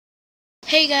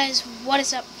Hey guys, what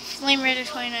is up? Flame Raider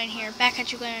 29 here, back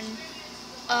at you again.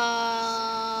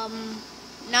 Not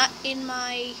in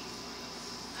my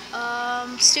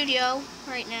studio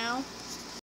right now.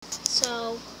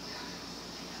 So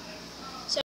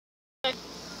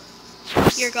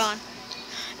you're gone.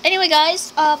 Anyway,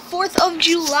 guys, 4th of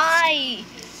July,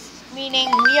 meaning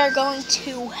we are going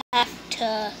to have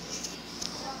to,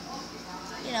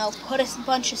 put a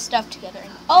bunch of stuff together.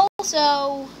 And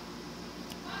also,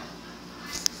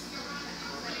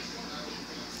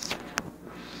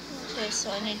 okay,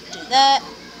 so I need to do that.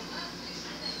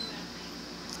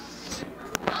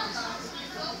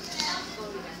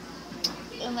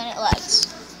 And then it lags.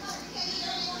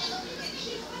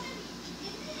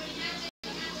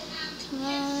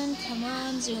 Come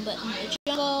on, zoom button in the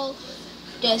jungle,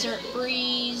 desert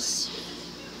breeze,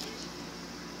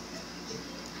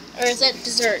 or is that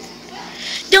dessert?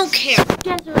 Don't care,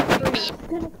 desert breeze, I'm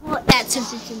gonna call it that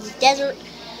since it's in the desert.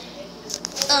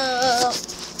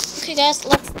 Okay guys,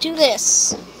 let's do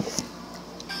this.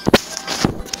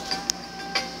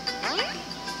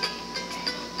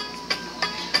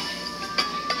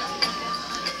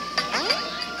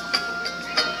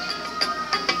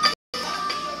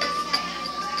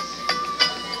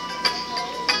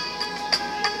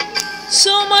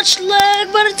 So much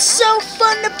lag, but it's so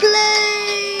fun to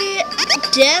play.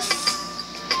 Death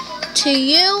to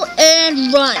you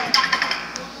and run.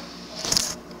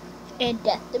 And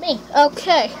death to me.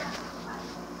 Okay.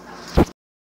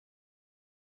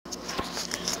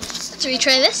 Let's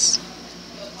retry this.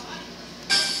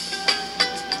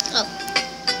 Oh.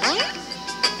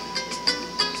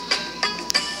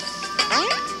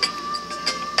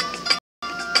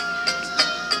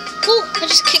 Ooh, I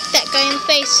just kicked that guy in the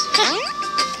face.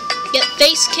 Get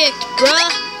face kicked,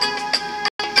 bruh.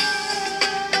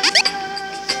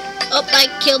 Oh, I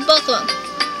killed both of them.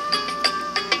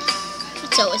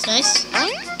 That's always nice.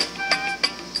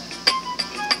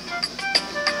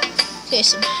 Okay,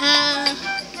 some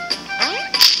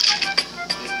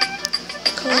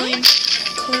coin, coin,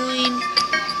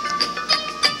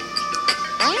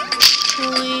 coin,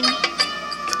 coin.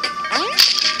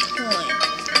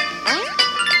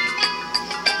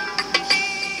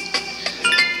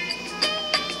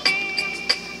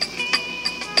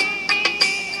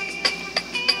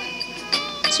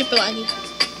 Super laggy.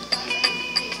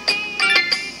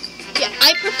 Yeah,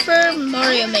 I prefer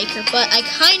Mario Maker, but I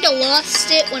kind of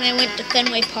lost it when I went to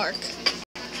Fenway Park.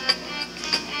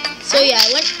 So yeah,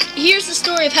 here's the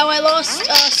story of how I lost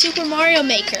Super Mario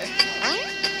Maker.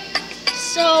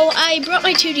 So I brought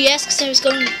my 2DS because I was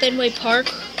going to Fenway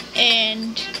Park,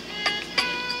 and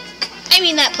I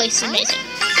mean, that place is amazing.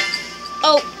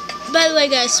 Oh, by the way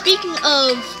guys, speaking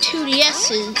of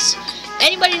 2DS's,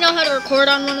 anybody know how to record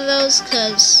on one of those?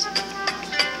 Because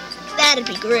that'd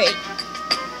be great.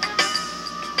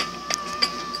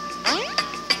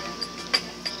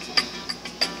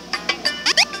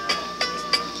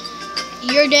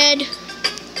 You're dead.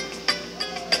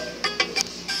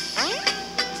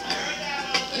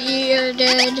 You're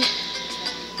dead.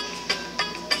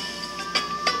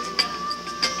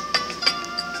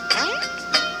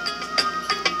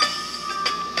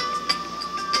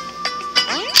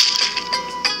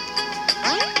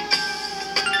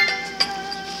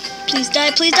 Please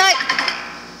die, please die!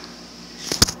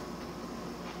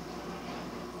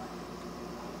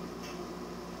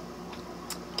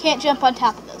 Can't jump on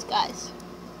top of those guys.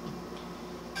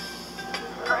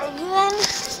 Alright then.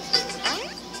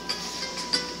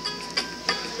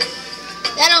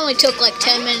 That only took like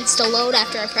 10 minutes to load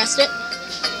after I pressed it.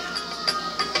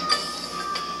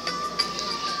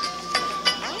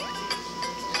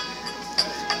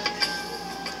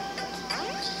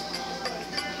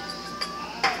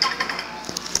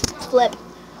 Flip.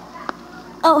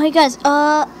 Oh, hey guys,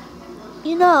 I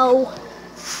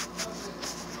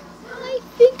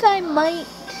think I might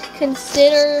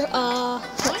consider,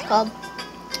 what's it called?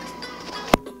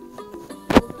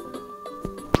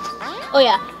 Oh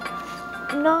yeah,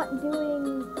 not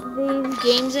doing these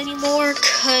games anymore,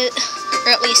 or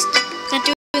at least not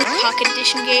doing the Pocket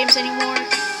Edition games anymore,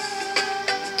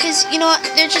 because, you know what,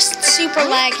 they're just super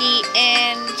laggy,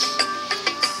 and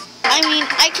I mean,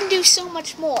 I can do so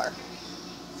much more.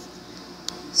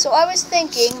 So I was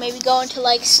thinking maybe go into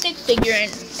like stick figure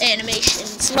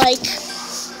animations, like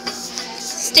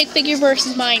Stick Figure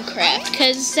versus Minecraft,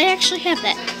 because they actually have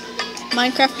that.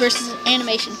 Minecraft versus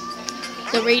animation.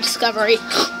 The rediscovery. Go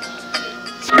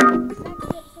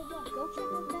check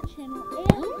out that channel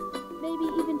and maybe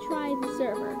even try the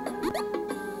server.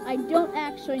 I don't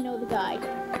actually know the guy.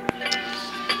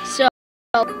 So,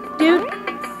 dude.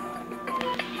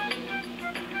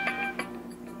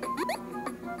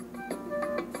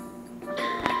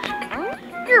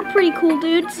 you're a pretty cool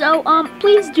dude, so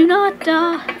please do not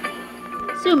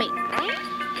sue me.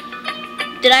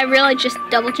 Did I really just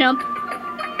double jump?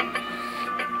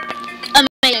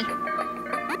 Amazing.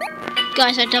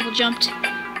 Guys, I double jumped.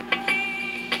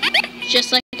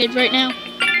 Just like I did right now.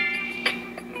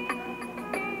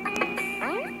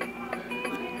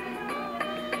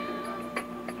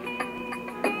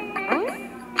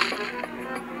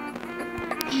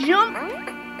 Jump!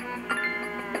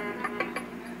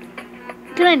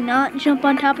 Did I not jump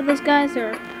on top of those guys,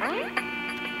 or?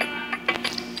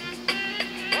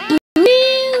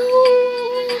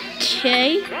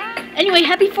 Okay. Anyway,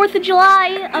 happy 4th of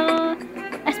July.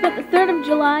 I spent the 3rd of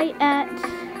July at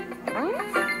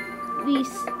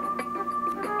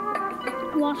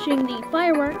watching the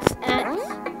fireworks at,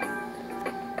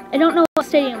 I don't know what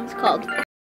stadium it's called.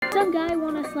 Some guy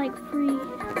won us like free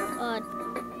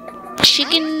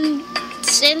chicken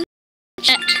sandwich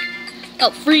at,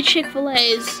 free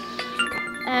Chick-fil-A's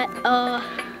at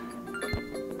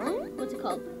what's it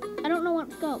called? I don't know what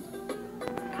it's called.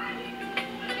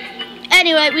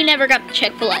 Anyway, we never got the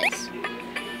Chick-fil-A's. Oh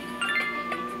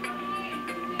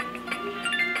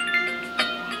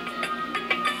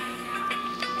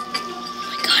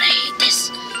my god, I hate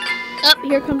this. Oh,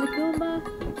 here comes a Goomba.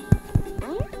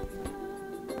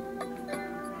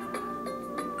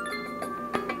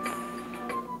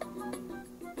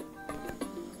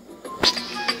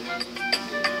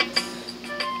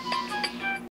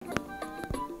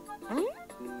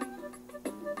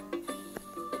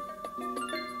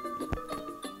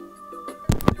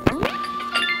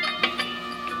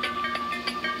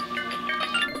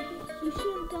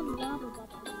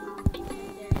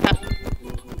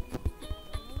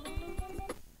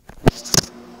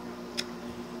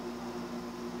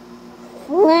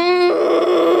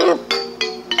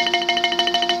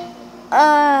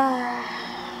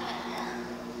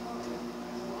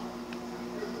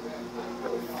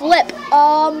 Flip.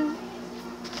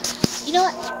 You know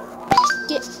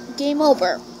what? Game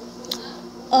over.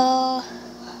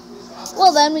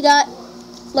 Well then, we got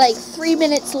like 3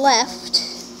 minutes left,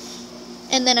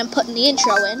 and then I'm putting the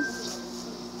intro in.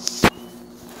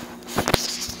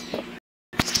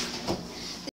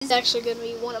 This is actually going to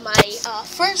be one of my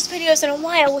first videos in a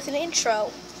while with an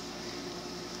intro,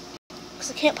 because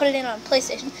I can't put it in on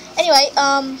PlayStation. Anyway,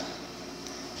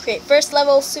 create first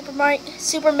level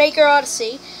Super Maker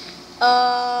Odyssey.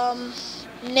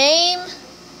 Name.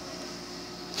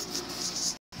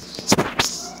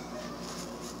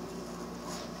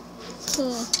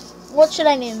 What should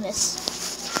I name this?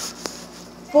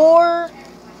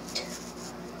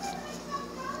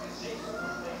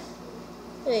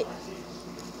 Wait.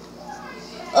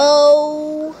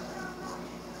 Oh.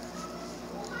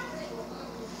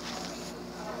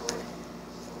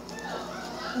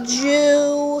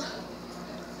 July.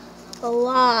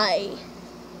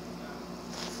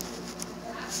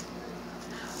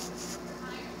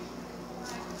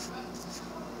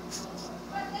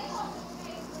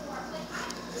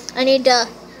 I need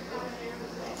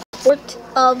 4th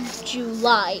of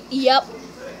July. Yep.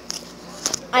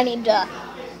 I need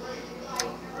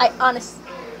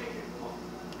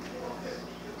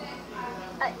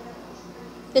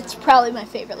it's probably my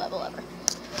favorite level ever.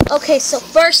 Okay, so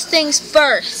first things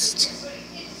first.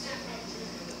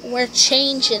 We're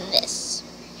changing this.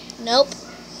 Nope.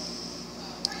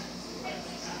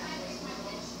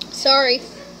 Sorry.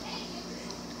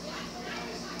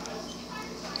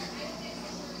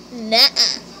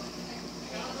 Nuh-uh.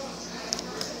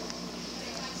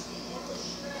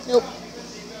 Nope.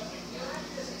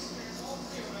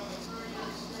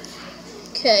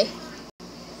 Okay.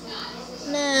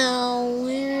 Now,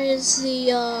 where is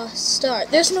the star?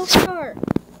 There's no star.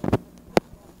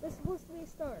 There's supposed to be a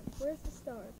star. Where's the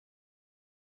star?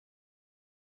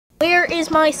 Where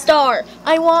is my star?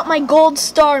 I want my gold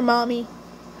star, Mommy.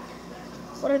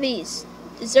 What are these?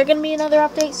 Is there gonna be another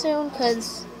update soon?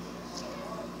 Because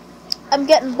I'm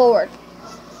getting bored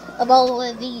of all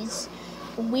of these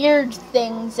weird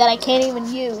things that I can't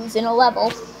even use in a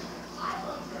level.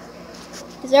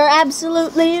 Because they're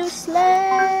absolutely useless.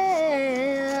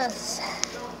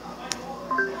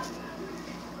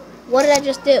 What did I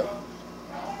just do?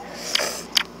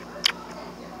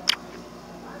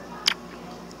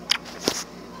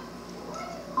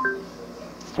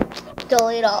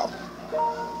 Delete all.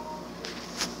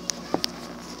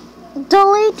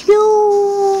 Delete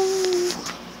you!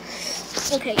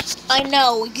 Okay, I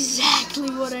know exactly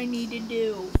what I need to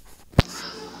do.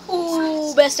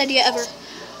 Ooh, best idea ever.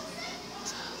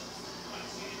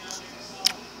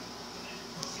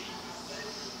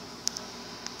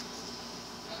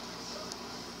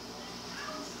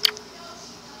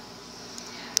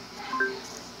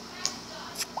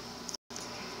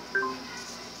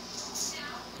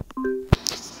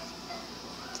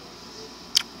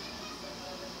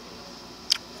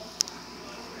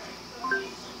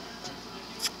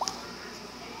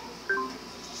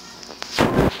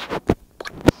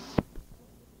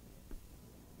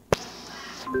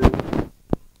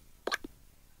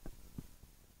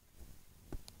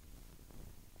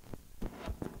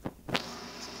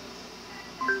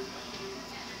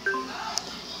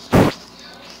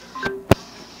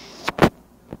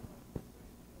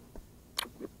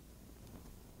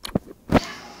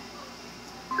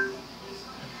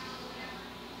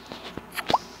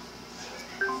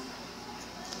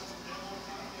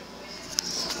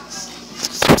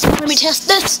 Let me test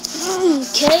this.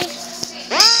 Okay.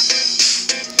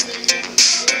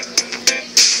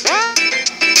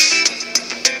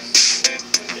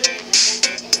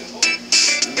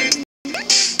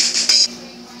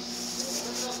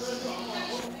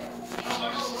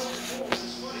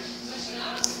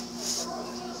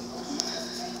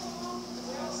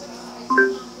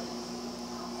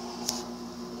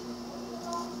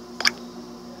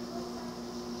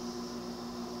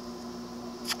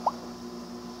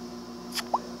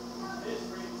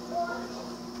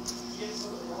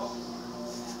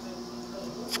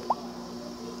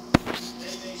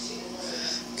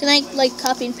 Can I, like,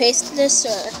 copy and paste this,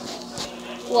 or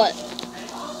what?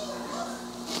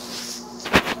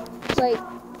 Like,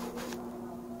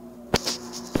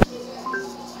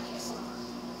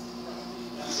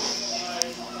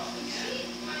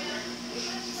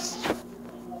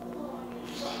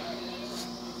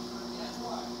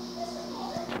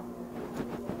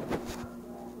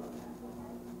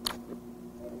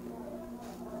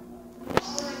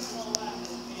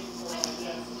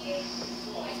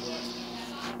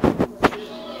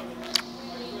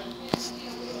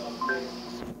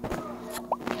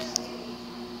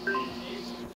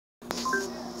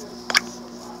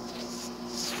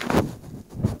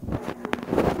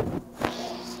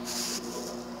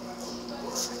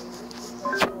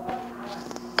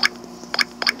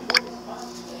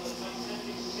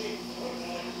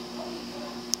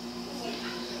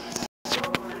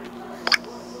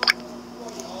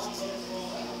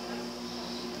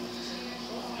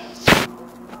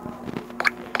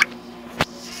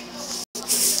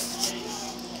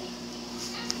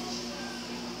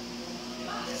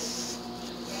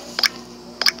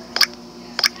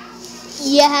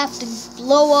 you have to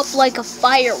blow up like a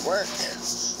firework.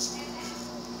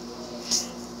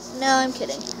 No, I'm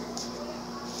kidding.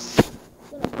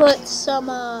 I'm gonna put some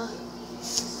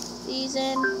these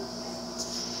in.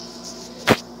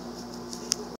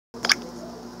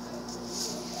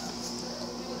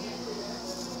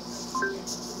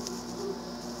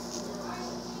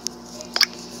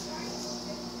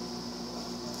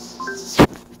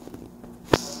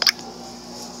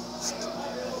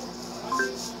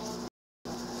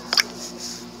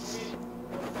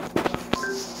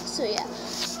 So yeah.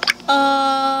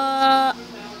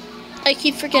 I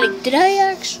keep forgetting. Did I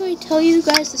actually tell you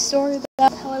guys the story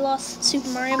about how I lost Super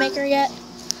Mario Maker yet?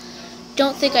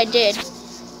 Don't think I did.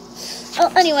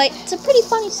 Oh, anyway, it's a pretty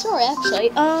funny story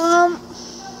actually.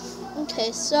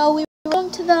 Okay, so we were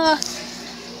going to the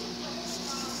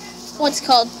what's it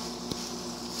called?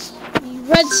 The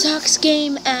Red Sox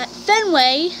game at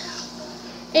Fenway,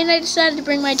 and I decided to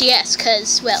bring my DS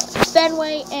because, well, it's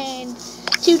Fenway and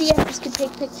 2 DSs can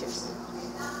take pictures.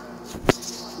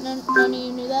 None of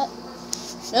you knew that?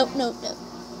 Nope, nope, nope.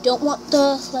 Don't want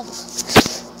the level.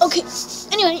 Okay,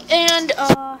 anyway, and,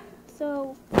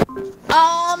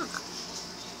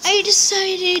 I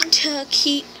decided to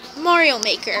keep Mario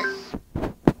Maker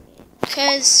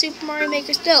because Super Mario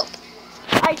Maker's dope.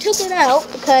 I took it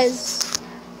out because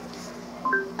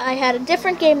I had a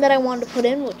different game that I wanted to put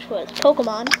in, which was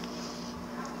Pokemon.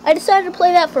 I decided to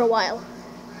play that for a while.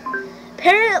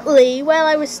 Apparently, while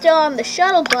I was still on the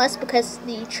shuttle bus, because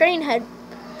the train had,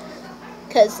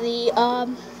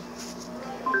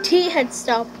 T had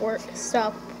stopped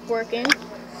working.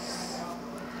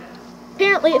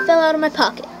 Apparently, it fell out of my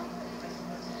pocket.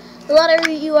 A lot of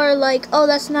you are like, oh,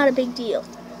 that's not a big deal.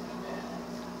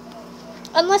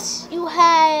 Unless you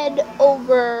had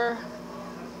over,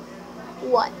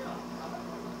 what,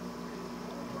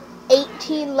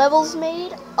 18 levels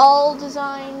made, all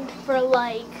designed for,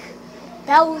 like,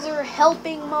 Bowser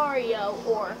helping Mario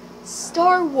or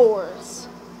Star Wars.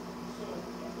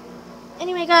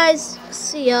 Anyway, guys,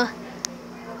 see ya.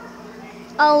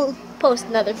 I'll post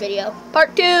another video.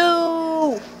 Part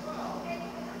 2!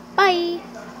 Bye!